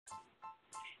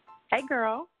Hey,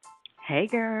 girl. Hey,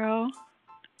 girl.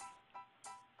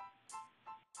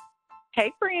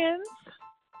 Hey, friends.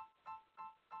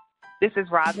 This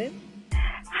is Robin.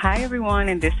 Hi, everyone,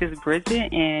 and this is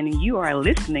Bridget, and you are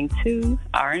listening to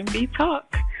R&B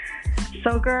Talk.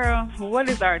 So, girl, what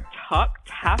is our talk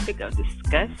topic of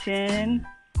discussion?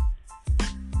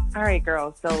 All right,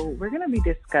 girls. So we're going to be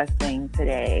discussing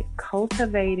today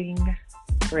cultivating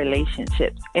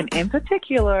relationships, and in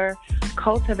particular,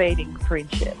 cultivating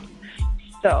friendships.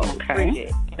 So, Okay.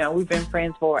 Bridget, we've been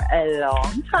friends for a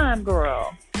long time,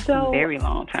 girl. So Very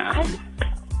long time.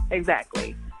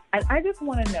 Exactly. And I just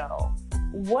want to know,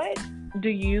 what do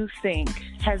you think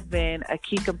has been a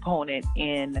key component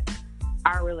in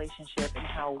our relationship and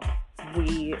how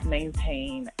we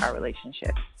maintain our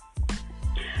relationship?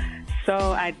 So,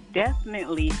 I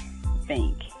definitely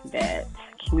think that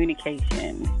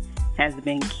communication has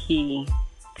been key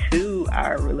to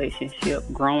our relationship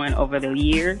growing over the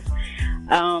years.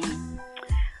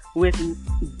 With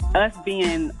us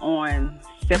being on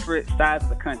separate sides of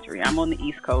the country, I'm on the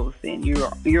East Coast and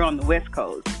you're on the West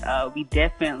Coast. We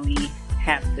definitely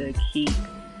have to keep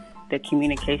the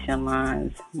communication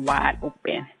lines wide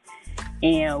open,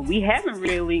 and we haven't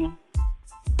really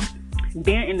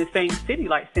been in the same city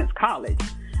since college,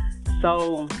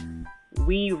 so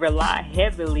we rely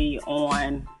heavily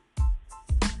on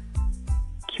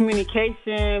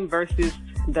communication versus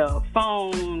the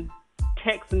phone,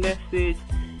 text message,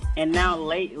 and now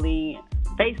lately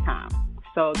FaceTime.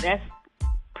 So that's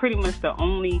pretty much the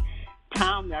only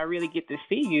time that I really get to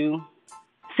see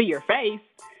your face,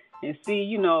 and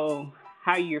see,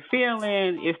 how you're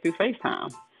feeling is through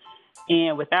FaceTime.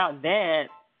 And without that,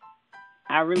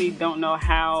 I really don't know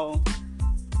how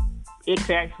it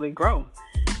could actually grow.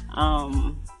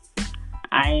 I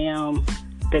am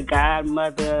the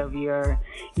godmother of your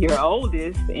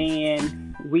oldest,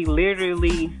 and we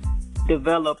literally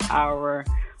develop our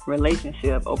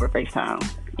relationship over FaceTime.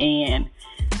 And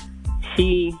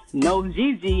she knows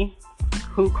Gigi,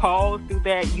 who calls through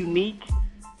that unique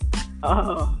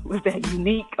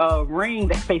ring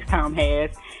that FaceTime has.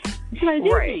 She's like,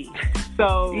 Gigi. Right.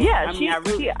 So yeah, I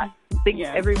think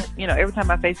every time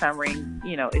my FaceTime ring,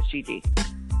 it's Gigi.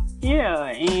 Yeah,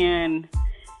 and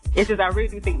it's just, I really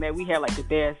do think that we have the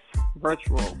best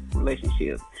virtual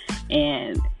relationship,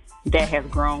 and that has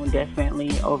grown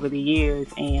definitely over the years.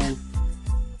 And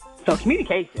so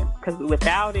communication, because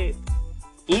without it,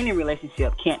 any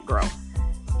relationship can't grow.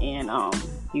 And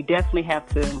you definitely have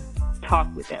to talk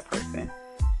with that person.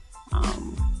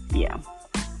 Yeah.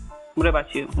 What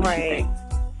about you? What right. you think?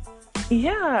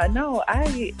 Yeah, no,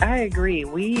 I agree.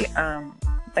 We,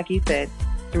 like you said,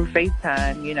 through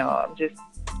FaceTime, I'm just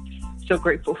so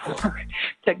grateful for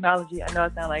technology. I know I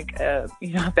sound like,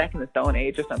 back in the Stone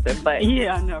Age or something, but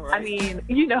yeah, I know, right? I mean,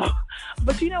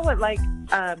 but you know what,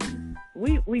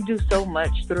 we do so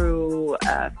much through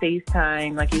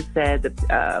FaceTime. Like you said,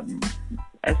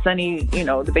 as Sunny,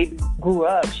 the baby grew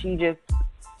up, she just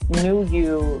knew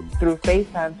you through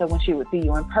FaceTime. So when she would see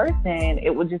you in person,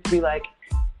 it would just be like,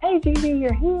 hey, Gigi,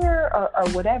 you're here, or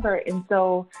whatever. And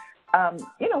so,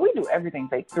 we do everything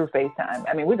through FaceTime.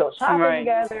 I mean, we go shopping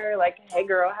together, like, hey,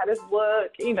 girl, how does this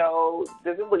look?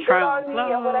 Does it look good on me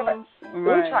or whatever?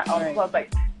 We try on clothes.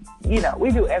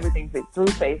 We do everything through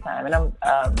FaceTime. And I'm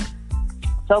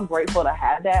so grateful to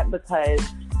have that, because,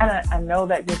 and I know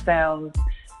that just sounds,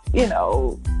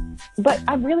 but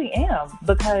I really am,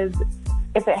 because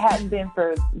if it hadn't been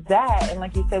for that, and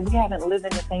like you said, we haven't lived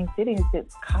in the same city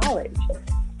since college.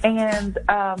 And,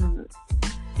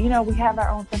 we have our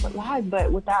own separate lives,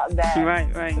 but without that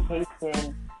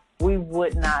communication, we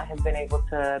would not have been able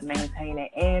to maintain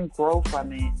it and grow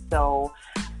from it. So,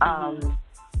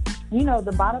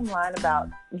 the bottom line about,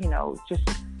 just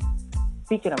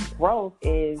speaking of growth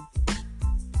is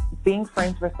being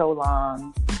friends for so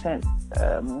long, since,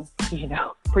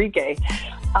 pre-K.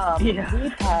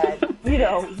 We've had,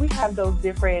 we have those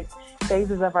different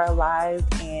phases of our lives,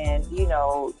 and,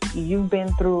 you've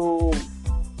been through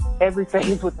every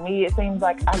phase with me. It seems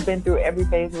like I've been through every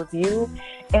phase with you,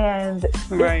 and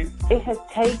it has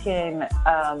taken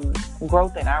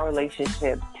growth in our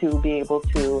relationship to be able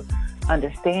to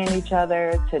understand each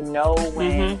other, to know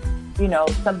when,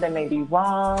 something may be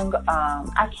wrong.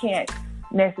 I can't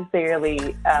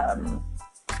necessarily,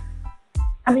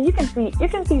 you can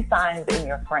see signs in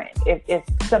your friend if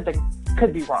something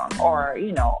could be wrong, or,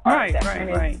 is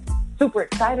super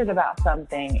excited about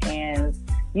something, and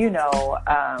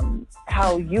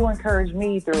how you encourage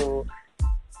me through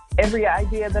every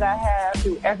idea that I have,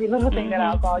 through every little thing that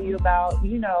I'll call you about,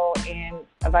 and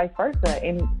vice versa.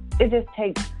 And it just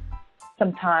takes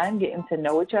some time getting to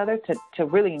know each other to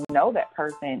really know that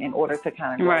person in order to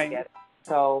kind of grow together.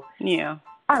 So yeah,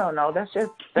 I don't know. That's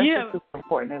just super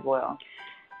important as well.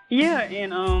 Yeah,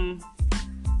 and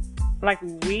like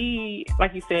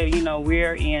you said, you know,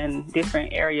 we're in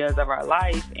different areas of our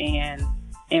life, and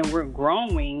we're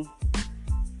growing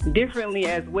differently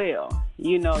as well.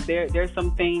 You know, there's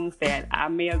some things that I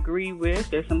may agree with.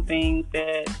 There's some things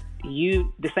that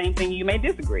the same thing you may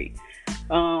disagree.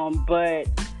 But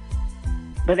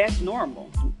that's normal.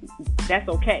 That's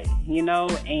okay, you know.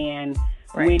 And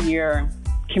when you're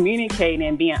communicating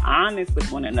and being honest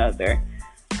with one another,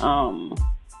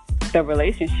 the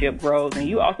relationship grows, and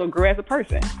you also grow as a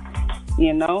person,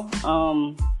 you know.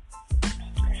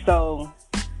 So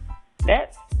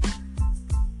that's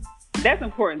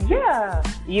important too. Yeah,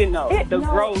 you know,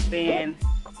 growth and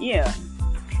yeah,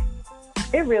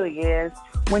 it really is.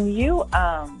 When you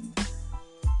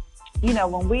you know,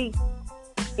 when we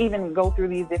even go through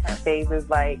these different phases,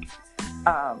 like,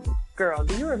 girl,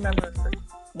 do you remember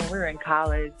when we were in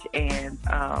college and,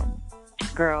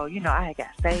 girl, you know, I had got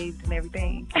saved and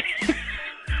everything.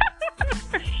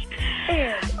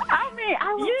 And I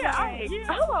was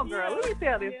hold on, girl, let me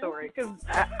tell this story, because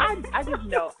I just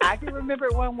know I can remember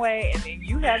it one way, and then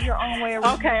you have your own way of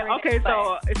remembering it. Okay,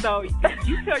 so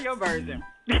you tell your version.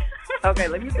 Okay,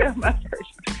 let me tell my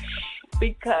version.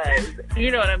 Because,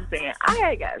 you know what I'm saying, I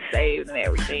had got saved and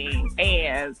everything,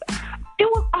 and it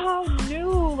was all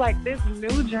new, like this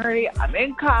new journey. I'm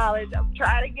in college, I'm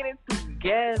trying to get it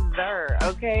together,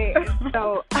 okay? And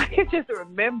so I can just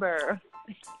remember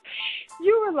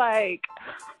you were like,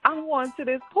 I'm going to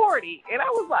this party, and I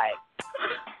was like,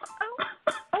 oh,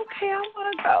 okay, I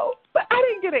want to go. But I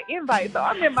didn't get an invite, so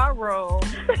I'm in my room,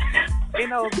 you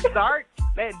know, that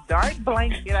dark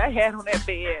blanket I had on that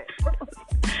bed.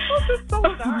 It was just so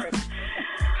dark.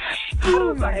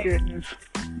 Oh my goodness.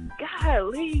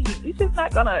 Golly, you just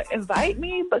not gonna invite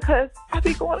me because I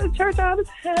be going to church all the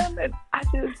time, and I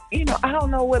just, you know, I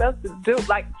don't know what else to do.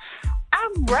 Like,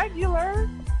 I'm regular,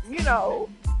 you know,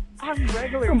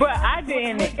 but I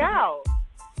didn't take out.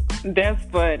 That's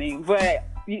funny, but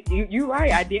you're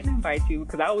right. I didn't invite you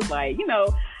because I was like, you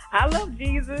know, I love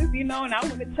Jesus, you know, and I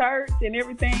went to church and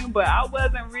everything, but I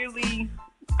wasn't really.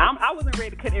 I wasn't ready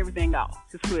to cut everything off,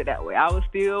 just put it that way. I was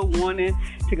still wanting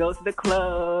to go to the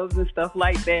clubs and stuff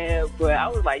like that, but I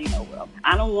was like, you know, well,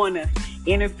 I don't want to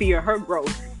interfere in her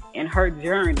growth and her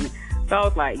journey. So I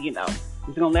was like, you know,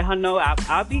 just going to let her know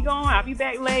I'll be gone, I'll be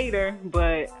back later,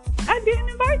 but I didn't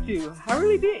invite you. I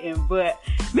really didn't, but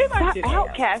maybe I should have.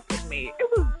 Outcasted me. It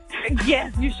was,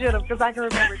 yes, you should have, because I can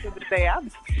remember to this day, I'm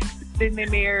sitting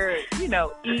in there, you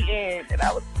know, eating, and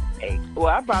I was, well,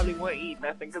 I probably wouldn't eat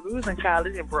nothing because we was in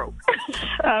college and broke.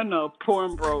 I know, poor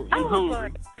and broke and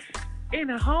hungry.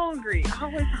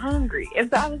 Always hungry. And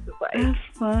so I was just like, that's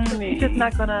funny. You're just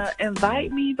not going to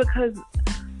invite me because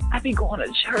I be going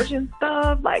to church and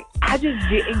stuff. Like, I just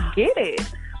didn't get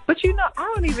it. But, you know, I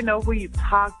don't even know if we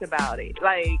talked about it.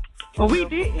 Like, well, we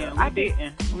didn't.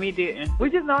 We didn't. We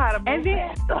just know how to move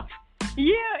that stuff.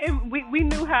 Yeah, and we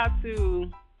knew how to,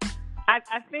 I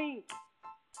think,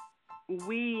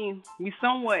 we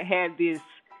somewhat had this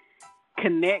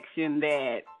connection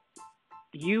that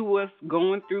you was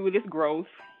going through this growth,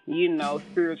 you know,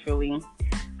 spiritually.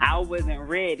 I wasn't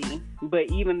ready,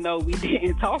 but even though we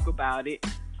didn't talk about it,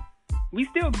 we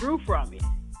still grew from it.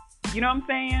 You know what I'm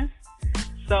saying?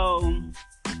 So,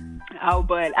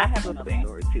 but I have another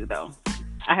story too, though.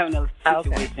 I have another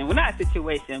situation. Okay. Well, not a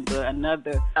situation, but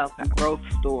another growth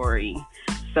story.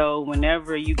 So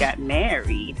whenever you got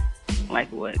married,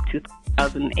 like what,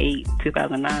 2008,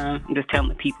 2009, I'm just telling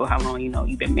the people how long, you know,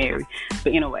 you've been married.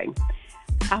 But anyway,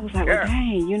 I was like, well,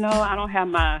 dang, you know, I don't have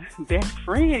my best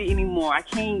friend anymore. I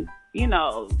can't, you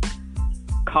know,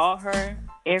 call her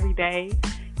every day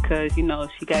because, you know,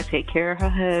 she got to take care of her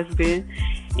husband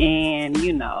and,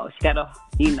 you know, she got to,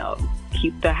 you know,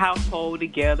 keep the household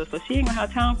together. So she ain't going to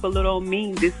have time for little old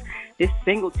me, this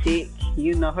single chick,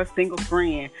 you know, her single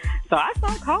friend. So I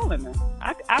stopped calling her.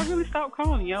 I really stopped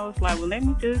calling. You know, it's like, well, let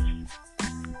me just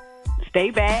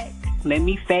stay back. Let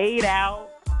me fade out.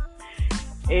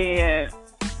 And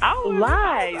I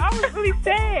was really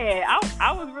sad.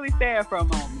 I was really sad for a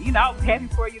moment. You know, I was happy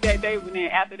for you that day, but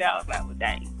then after that, I was like, well,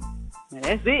 dang, well,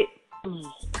 that's it.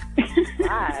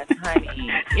 Right, honey.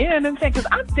 You know what I'm saying? Because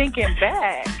I'm thinking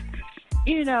back,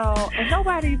 you know, and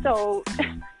nobody told,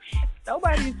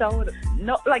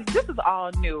 no, like, this is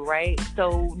all new, right?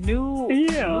 So, new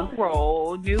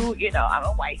role, new, you know, I'm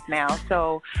a wife now,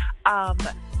 so, I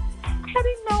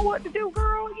didn't know what to do,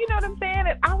 girl. You know what I'm saying?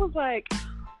 And I was like,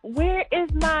 where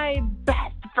is my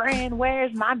best friend?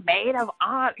 Where's my maid of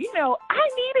honor? You know, I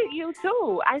needed you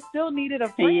too. I still needed a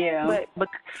friend, but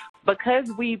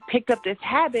because we picked up this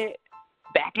habit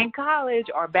back in college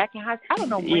or back in high school, I don't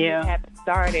know when this habit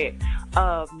started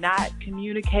of not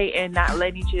communicating, not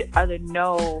letting each other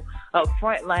know up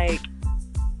front, like,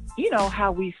 you know,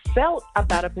 how we felt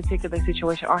about a particular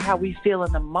situation or how we feel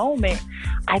in the moment.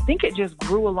 I think it just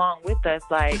grew along with us,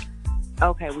 like,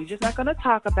 okay, we're just not going to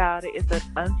talk about it. It's an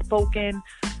unspoken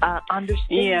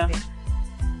understanding. Yeah.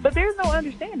 But there's no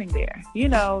understanding there, you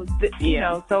know. You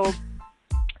know, so,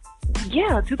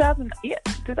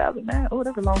 2009. Oh,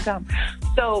 that's a long time.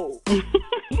 So,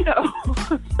 you know,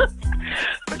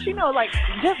 but, you know, like,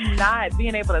 just not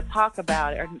being able to talk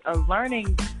about it or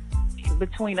learning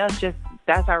between us, just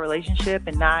that's our relationship,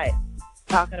 and not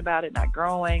talking about it, not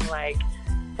growing, like,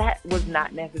 that was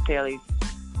not necessarily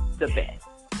the best.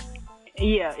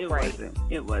 Yeah, it wasn't.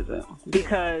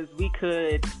 Because we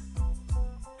could,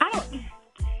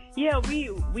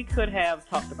 we could have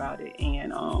talked about it,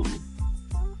 and,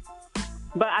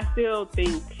 but I still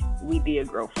think we did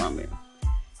grow from it.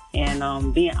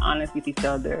 And, being honest with each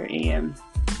other and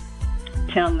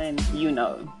telling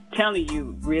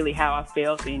you really how I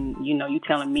felt, and, you know, you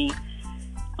telling me,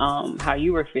 how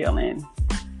you were feeling,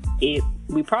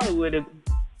 we probably would have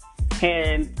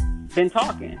had been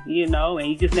talking, you know, and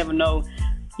you just never know,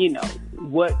 you know,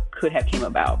 what could have came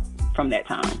about from that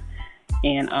time.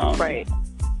 And right.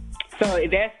 So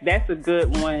that's a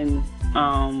good one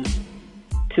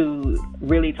to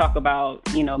really talk about,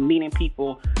 you know, meeting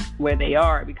people where they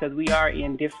are, because we are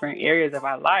in different areas of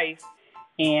our life,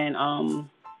 and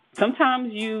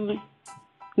sometimes you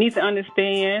need to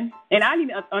understand, and I need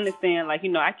to understand, like, you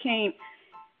know, I can't,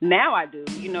 now I do,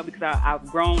 you know, because I've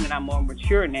grown and I'm more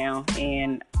mature now,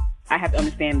 and I have to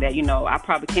understand that, you know, I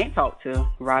probably can't talk to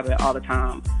Robert all the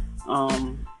time,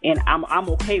 and I'm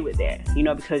okay with that, you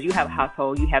know, because you have a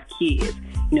household, you have kids,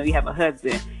 you know, you have a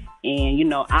husband, and, you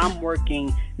know, I'm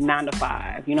working 9 to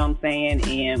 5, you know what I'm saying,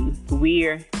 and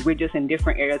we're just in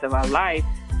different areas of our life,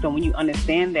 so when you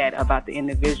understand that about the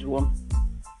individual,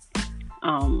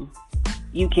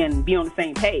 you can be on the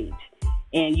same page,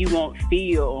 and you won't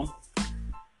feel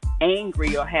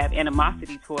angry or have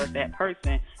animosity towards that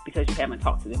person because you haven't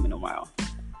talked to them in a while.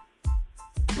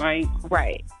 Right?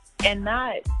 Right. And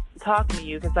not talking to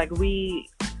you, because,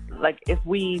 like, if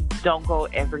we don't go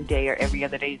every day or every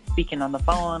other day speaking on the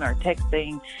phone or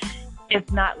texting,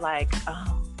 it's not like,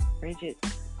 oh, Bridget,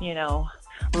 you know,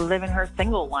 living her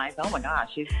single life. Oh, my gosh,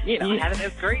 she's, you know, having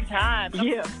this great time.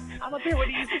 I'm up here with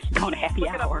these. Going to happy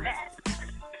hour.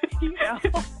 You know,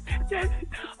 just,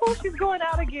 she's going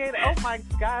out again. Oh my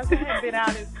gosh, I haven't been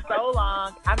out in so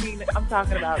long. I mean, I'm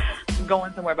talking about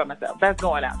going somewhere by myself. That's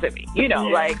going out to me. You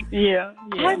know,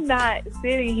 I'm not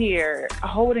sitting here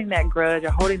holding that grudge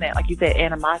or holding that, like you said,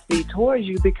 animosity towards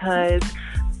you because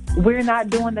we're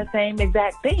not doing the same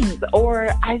exact things.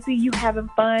 Or I see you having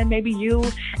fun. Maybe you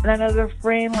and another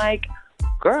friend, like,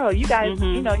 girl, you guys,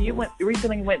 you know, you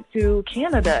recently went to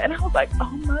Canada. And I was like,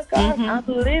 oh my gosh, I'm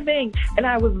living. And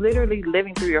I was literally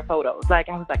living through your photos. Like,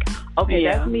 I was like, okay,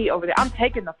 that's me over there. I'm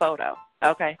taking the photo.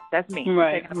 Okay, that's me.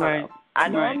 Right, I'm taking the photo. I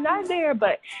know I'm not there,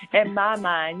 but in my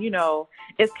mind, you know,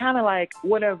 it's kind of like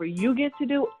whatever you get to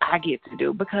do, I get to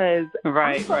do, because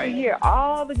I'm supposed to hear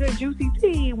all the good juicy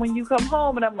tea when you come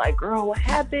home. And I'm like, girl, what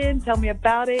happened? Tell me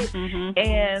about it.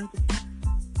 And,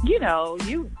 you know,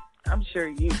 I'm sure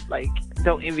you, like,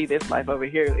 don't envy this life over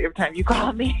here. Every time you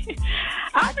call me,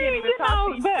 I can't even talk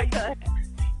to you because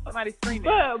somebody's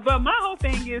screaming. But my whole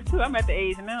thing is, too, I'm at the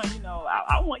age now, you know,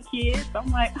 I want kids. So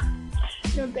I'm like,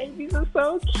 your babies are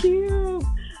so cute.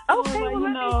 Okay, well,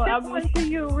 let me send one to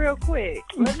you real quick.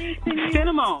 Let me send you. Send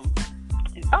them on.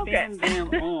 Okay. Send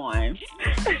them on.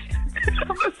 I'm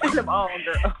going to send them on,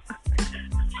 girl.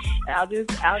 I'll just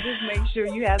make sure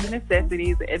you have the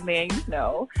necessities, and then, you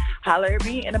know, holler at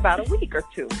me in about a week or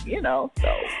two, you know.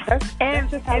 So that's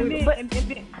just how we do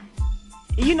it.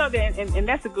 You know, and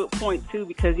that's a good point too,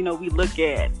 because, you know, we look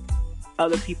at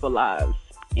other people's lives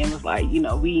and it's like, you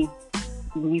know, we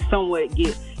somewhat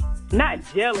get not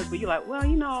jealous, but you're like, well,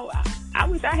 you know, I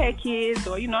wish I had kids,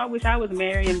 or, you know, I wish I was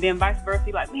married, and then vice versa.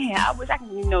 You're like, man, I wish I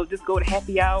could, you know, just go to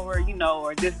happy hour, you know,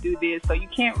 or just do this. So you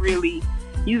can't really.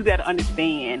 You just got to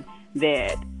understand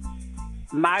that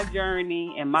my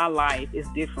journey and my life is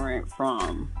different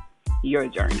from your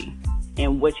journey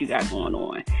and what you got going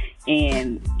on.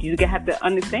 And you have to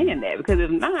understand that, because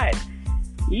if not,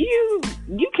 you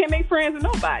can't make friends with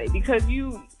nobody, because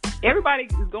everybody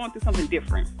is going through something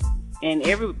different. And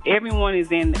everyone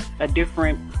is in a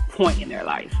different point in their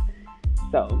life.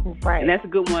 So, and that's a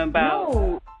good one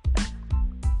about...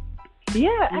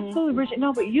 Yeah, absolutely, Bridget.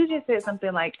 No, but you just said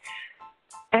something like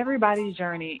everybody's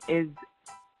journey is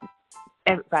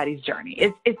everybody's journey.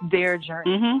 It's their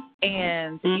journey,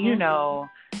 and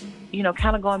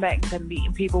kind of going back to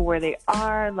meeting people where they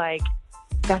are. Like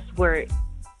that's where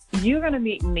you're gonna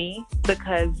meet me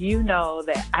because you know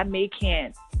that I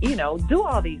can't do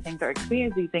all these things or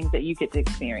experience these things that you get to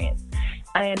experience,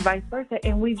 and vice versa.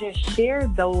 And we just share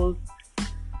those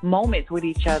moments with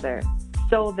each other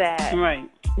so that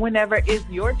whenever it's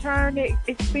your turn to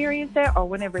experience that or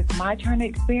whenever it's my turn to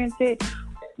experience it,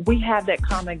 we have that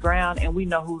common ground and we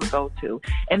know who to go to.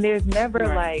 And there's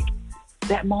never like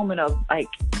that moment of like,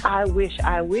 I wish,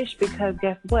 because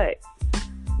guess what?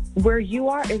 Where you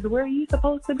are is where you're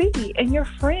supposed to be. And your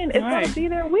friend is going to be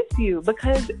there with you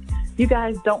because you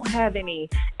guys don't have any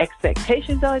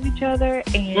expectations of each other.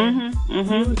 And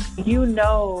you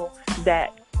know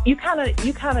that you kind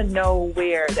of know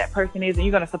where that person is and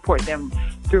you're going to support them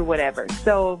through whatever.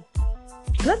 So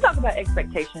let's talk about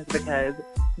expectations because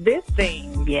this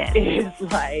thing is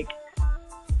like,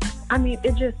 I mean,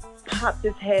 it just pops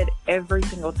its head every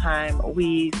single time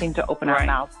we seem to open our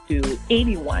mouths to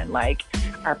anyone, like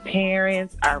our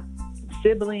parents, our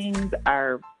siblings,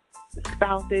 our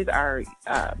spouses, our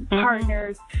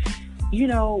partners.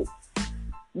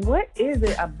 What is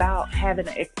it about having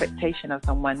an expectation of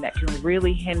someone that can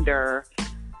really hinder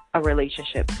a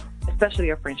relationship, especially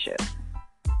a friendship?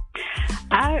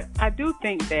 I do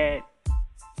think that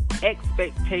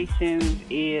expectations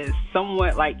is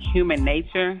somewhat like human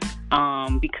nature,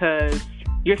 because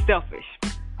you're selfish.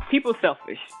 People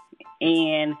selfish,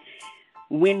 and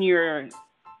when you're in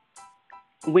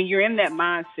that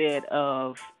mindset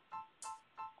of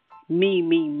me,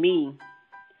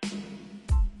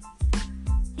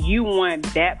 you want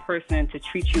that person to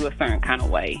treat you a certain kind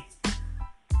of way.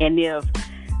 And if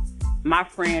my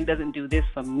friend doesn't do this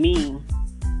for me,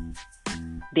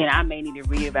 then I may need to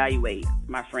reevaluate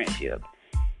my friendship.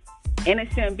 And it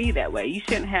shouldn't be that way. You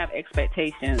shouldn't have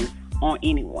expectations on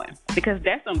anyone because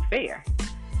that's unfair.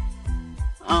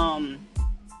 And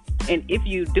if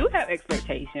you do have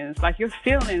expectations, like your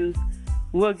feelings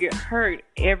will get hurt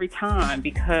every time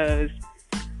because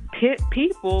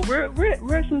people,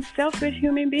 we're some selfish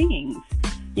human beings,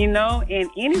 in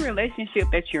any relationship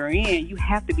that you're in, you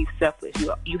have to be selfless.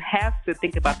 You have to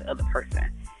think about the other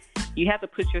person. You have to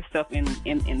put yourself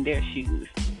in their shoes,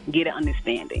 get an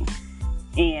understanding.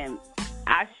 And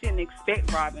I shouldn't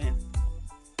expect Robin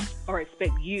or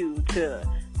expect you to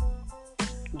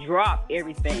drop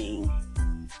everything,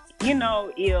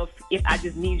 if I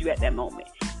just need you at that moment.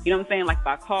 You know what I'm saying? Like if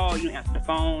I call, you don't answer the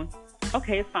phone,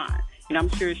 okay, it's fine. I'm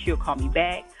sure she'll call me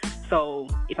back. So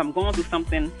if I'm going through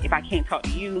something, if I can't talk to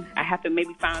you, I have to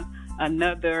maybe find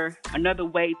another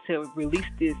way to release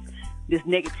this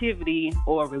negativity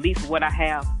or release what I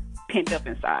have pent up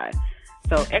inside.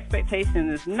 So expectation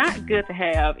is not good to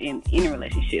have in any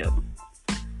relationship.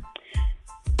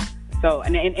 So,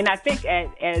 and I think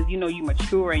as you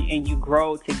mature and you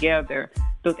grow together,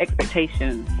 those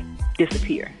expectations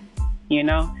disappear, and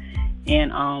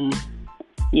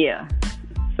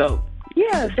so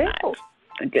yeah, that's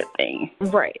a good thing,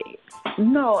 right?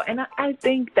 No, and I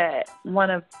think that one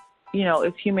of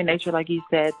it's human nature, like you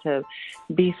said, to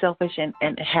be selfish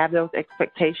and have those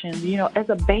expectations. As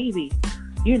a baby,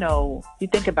 you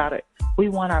think about it. We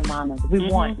want our mamas. We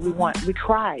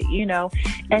cry,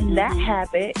 and that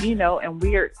habit, and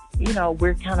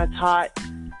we're kind of taught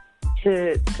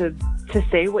to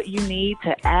say what you need,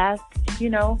 to ask,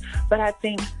 but I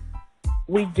think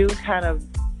we do kind of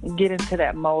get into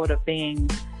that mode of being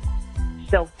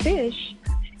selfish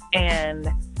and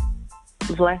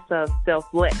less of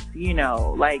selfless,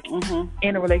 like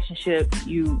in a relationship,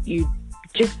 you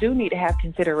just do need to have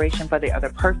consideration for the other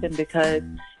person because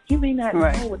you may not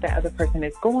know what that other person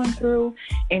is going through.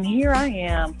 And here I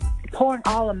am pouring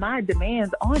all of my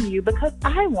demands on you because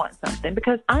I want something,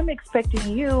 because I'm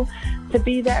expecting you to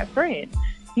be that friend.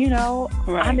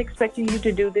 I'm expecting you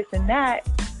to do this and that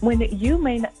when you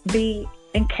may not be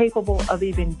incapable of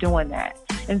even doing that.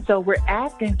 And so we're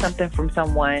asking something from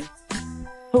someone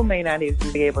who may not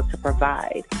even be able to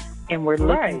provide. And we're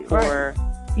looking for,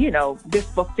 this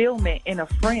fulfillment in a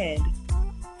friend.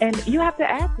 And you have to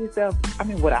ask yourself,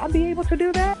 would I be able to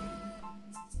do that?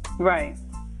 Right.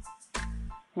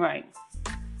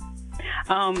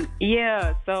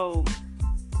 So,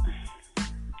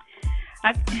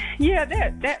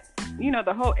 that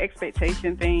the whole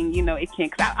expectation thing, it can,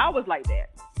 cause I was like that.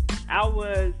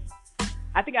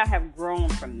 I think I have grown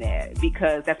from that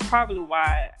because that's probably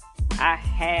why I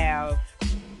have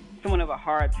somewhat of a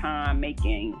hard time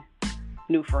making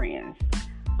new friends,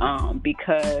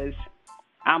 because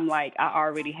I'm like, I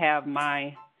already have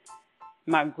my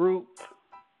group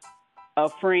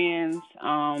of friends.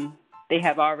 They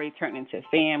have already turned into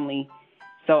family,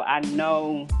 so I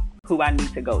know who I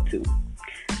need to go to.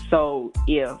 So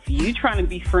if you trying to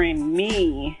befriend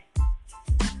me,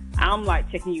 I'm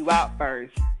like checking you out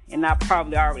first, and I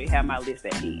probably already have my list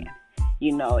at hand,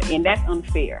 and that's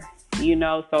unfair,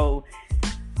 so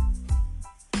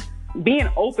being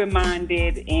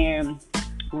open-minded and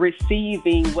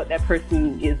receiving what that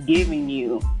person is giving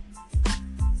you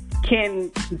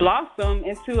can blossom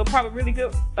into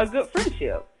a good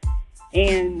friendship.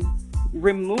 And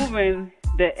removing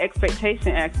the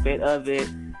expectation aspect of it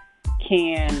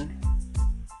can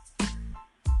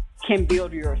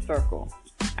build your circle.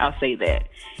 I'll say that.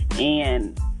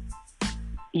 And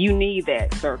you need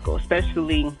that circle,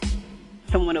 especially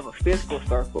someone of a physical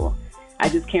circle. I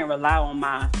just can't rely on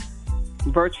my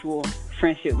virtual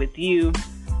friendship with you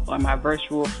or my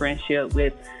virtual friendship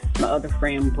with my other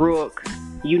friend Brooke.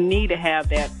 You need to have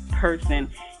that person,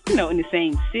 in the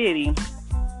same city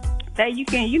that you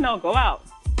can, go out,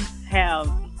 have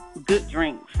good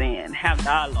drinks and have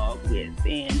dialogue with,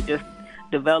 and just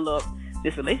develop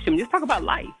this relationship. Just talk about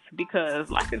life, because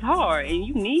life is hard and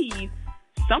you need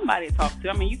somebody to talk to.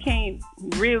 I mean, you can't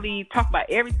really talk about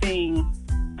everything.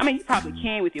 I mean, you probably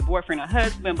can with your boyfriend or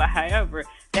husband, but however,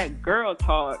 that girl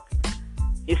talk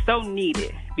is so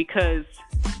needed because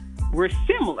we're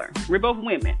similar. We're both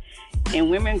women, and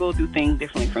women go through things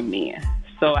differently from men.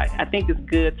 So I think it's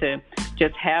good to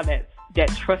just have that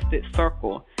trusted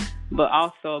circle, but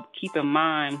also keep in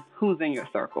mind who's in your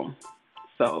circle.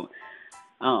 So,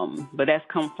 but that's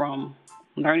come from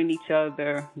learning each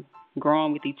other,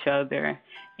 growing with each other,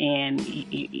 and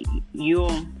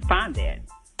you'll find that.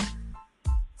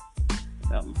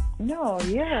 So, no,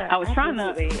 yeah. I was trying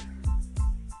to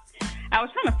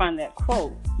find that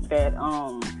quote that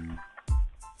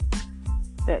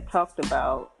talked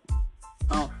about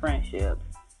friendships.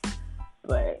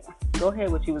 But go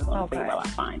ahead, what you was going to say while I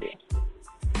find it.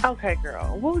 Okay,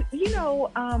 girl. Well,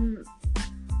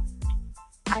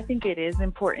 I think it is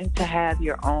important to have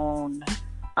your own,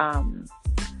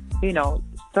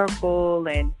 circle.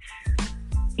 And,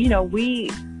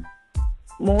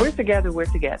 when we're together, we're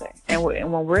together. And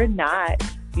when we're not,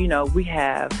 we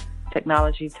have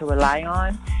technology to rely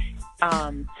on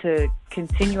to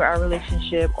continue our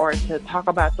relationship or to talk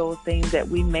about those things that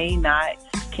we may not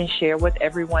can share with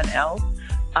everyone else.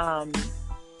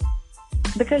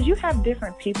 Because you have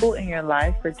different people in your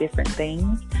life for different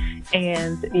things,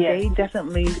 and they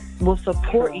definitely will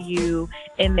support you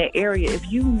in the area.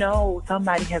 If you know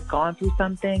somebody has gone through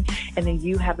something and then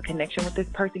you have a connection with this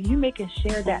person, you may can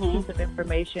share that piece of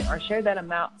information or share that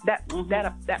amount,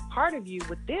 that part of you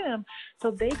with them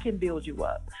so they can build you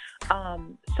up.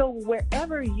 So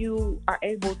wherever you are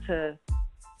able to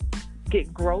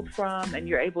get growth from and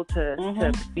you're able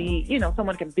to be,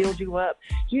 someone can build you up,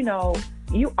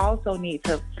 you also need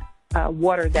to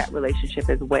water that relationship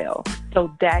as well,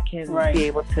 so that can be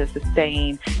able to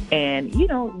sustain and,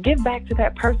 give back to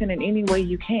that person in any way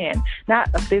you can. Not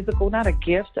a physical, not a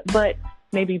gift, but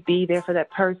maybe be there for that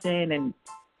person and,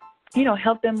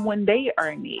 help them when they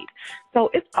are in need. So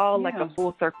it's all like a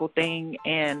full circle thing.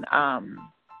 And,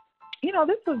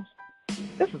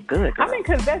 this is good, girl. I mean,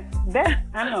 because that's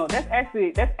I know that's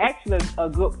actually a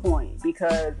good point,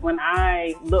 because when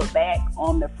I look back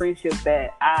on the friendships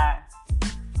that I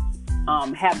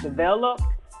have developed,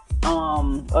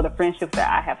 or the friendships that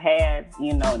I have had,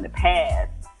 in the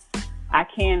past, I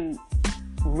can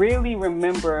really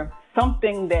remember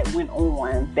something that went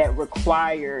on that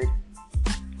required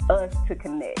us to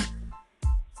connect,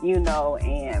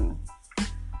 and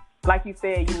like you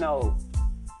said,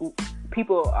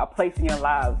 people are placed in your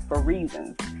lives for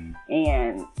reasons,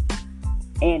 and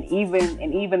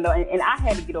even though, and I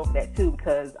had to get over that too,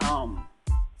 because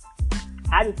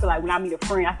I just feel like when I meet a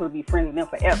friend, I feel to be friends with them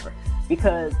forever,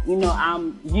 because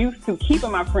I'm used to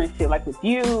keeping my friendship, like with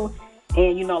you,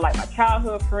 and like my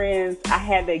childhood friends. I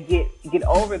had to get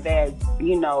over that.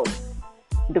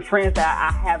 The friends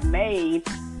that I have made,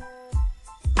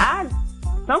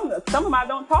 some of them I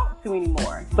don't talk to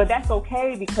anymore, but that's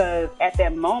okay, because at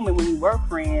that moment when we were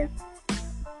friends,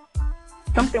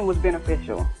 something was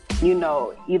beneficial.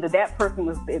 Either that person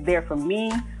was there for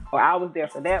me or I was there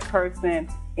for that person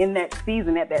in that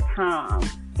season, at that time.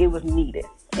 It was needed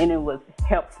and it was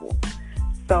helpful.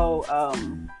 So,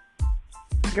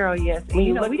 girl, yes. When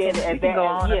you look at it as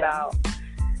that,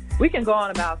 we can go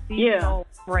on about seasonal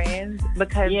friends,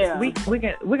 because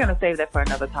we're gonna save that for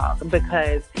another talk,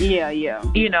 because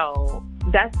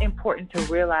that's important to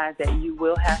realize that you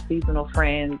will have seasonal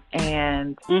friends,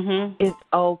 and it's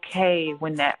okay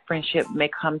when that friendship may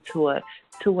come to an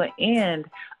end.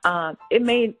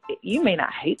 You may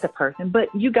not hate the person,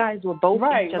 but you guys were both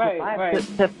in each other's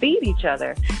lives to feed each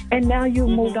other, and now you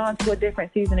moved on to a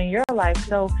different season in your life.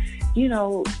 So,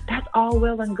 that's all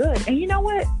well and good. And you know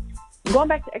what? Going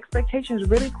back to expectations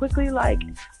really quickly, like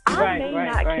I may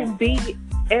not can be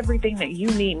everything that you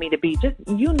need me to be. Just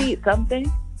you need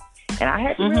something. And I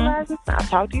had to realize this. I'll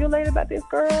talk to you later about this,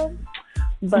 girl.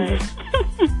 But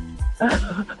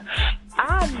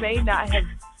I may not have,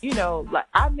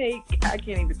 I can't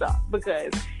even talk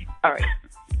because, all right.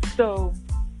 So,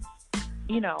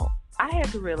 I had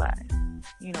to realize,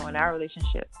 in our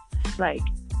relationship, like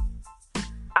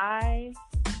I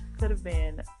could have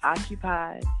been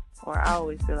occupied, or I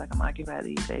always feel like I'm occupied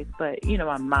these days, but,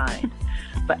 my mind.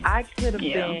 But I could have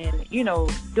been,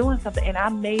 doing something, and I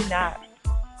may not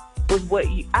was what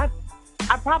I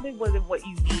probably wasn't what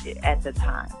you needed at the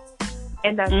time.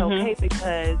 And that's okay,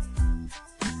 because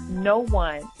no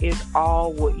one is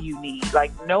all what you need.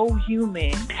 Like, no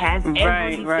human has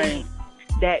everything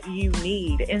that you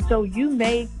need. And so you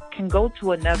can go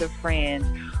to another friend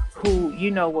who,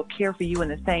 will care for you in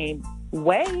the same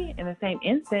way, in the same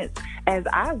instance as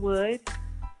I would,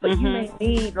 but you may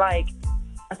need, like,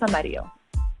 somebody else.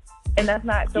 And that's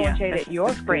not throwing shade at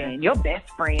your friend, your best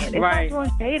friend. It's not throwing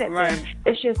shade at them.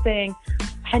 It's just saying,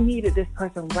 I needed this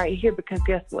person right here because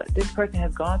guess what? This person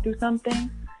has gone through something,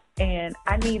 and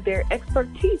I need their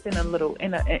expertise in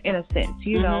a sense,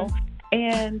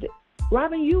 And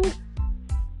Robin, you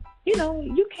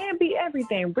can't be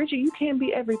everything. Bridget, you can't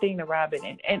be everything to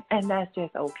Robin, and that's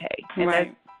just okay. And that's,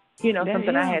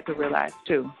 something I had to realize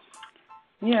too.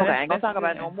 Yeah, okay, I ain't gonna talk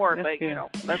about it no more, but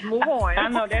let's move on. I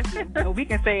know we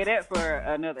can say that for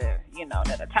another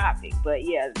topic, but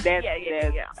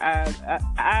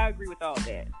I agree with all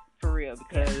that for real,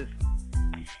 because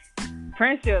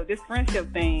this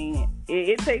friendship thing,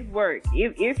 it takes work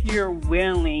if you're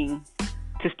willing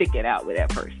to stick it out with that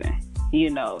person.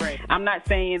 I'm not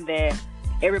saying that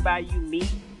everybody you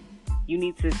meet, you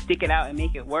need to stick it out and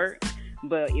make it work,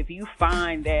 but if you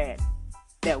find that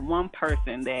one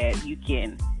person that you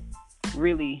can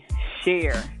really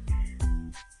share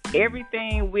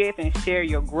everything with and share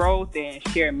your growth and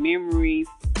share memories,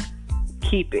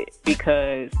 keep it,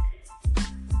 because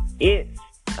it's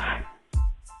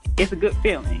a good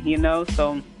feeling,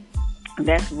 So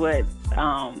that's what,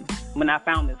 when I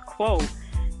found this quote,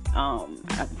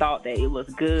 I thought that it was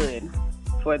good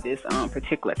for this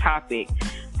particular topic.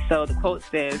 So the quote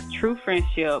says, "True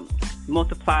friendship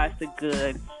multiplies the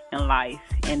good in life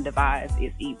and divides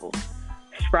its evil.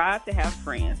 Strive to have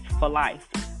friends for life.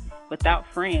 Without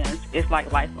friends, it's like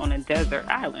life on a desert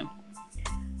island.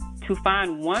 To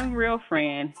find one real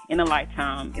friend in a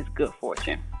lifetime is good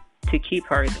fortune. To keep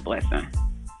her is a blessing."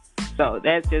 So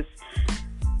that's just,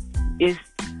 it's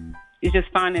just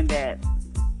finding that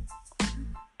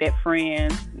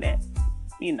friend, that,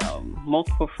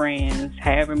 multiple friends,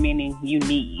 however many you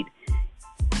need.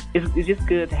 It's just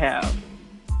good to have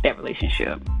that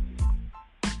relationship.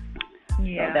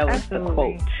 Yeah, so that was absolutely. The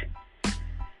quote.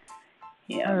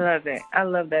 Yeah, I love it. I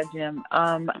love that, Jim.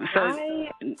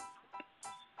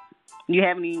 You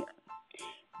have any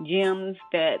gems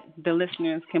that the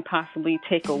listeners can possibly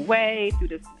take away through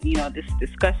this, this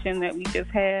discussion that we just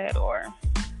had, or?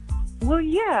 Well,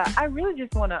 yeah, I really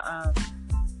just want to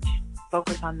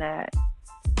focus on that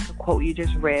quote you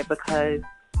just read, because,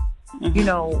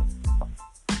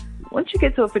 once you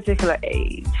get to a particular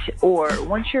age, or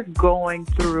once you're going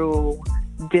through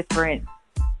different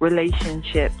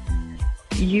relationships,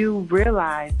 you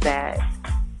realize that,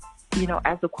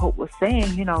 as the quote was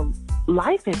saying,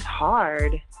 life is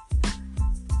hard,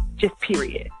 just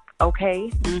period.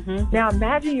 Okay? Now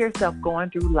imagine yourself going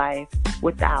through life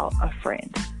without a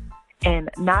friend,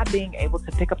 and not being able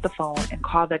to pick up the phone and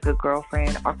call that good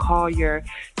girlfriend or call your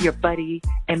buddy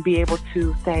and be able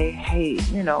to say, hey,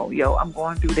 I'm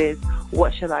going through this.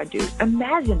 What should I do?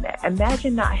 Imagine that.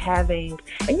 Imagine not having,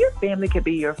 and your family could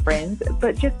be your friends,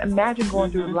 but just imagine going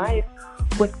through life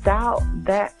without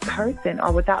that person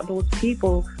or without those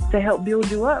people to help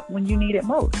build you up when you need it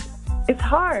most. It's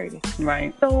hard.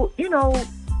 Right. So,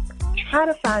 try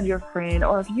to find your friend,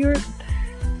 or if you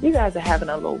guys are having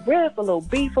a little riff, a little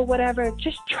beef or whatever,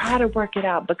 just try to work it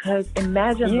out, because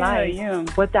imagine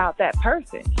life without that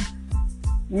person.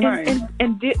 Right.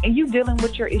 And you dealing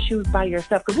with your issues by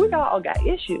yourself, because we all got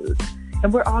issues,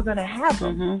 and we're all going to have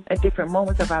them at different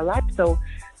moments of our life. So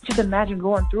just imagine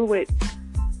going through it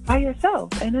by yourself,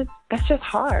 and that's just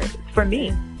hard for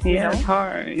me. Yeah, it's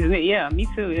hard. Yeah, me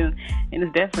too. And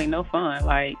it's definitely no fun.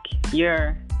 Like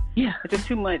it's just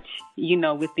too much,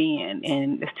 within,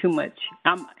 and it's too much.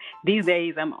 These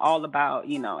days I'm all about,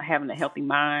 having a healthy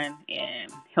mind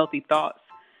and healthy thoughts.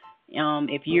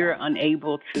 If you're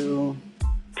unable to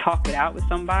talk it out with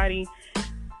somebody,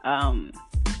 find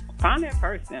that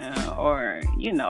person, or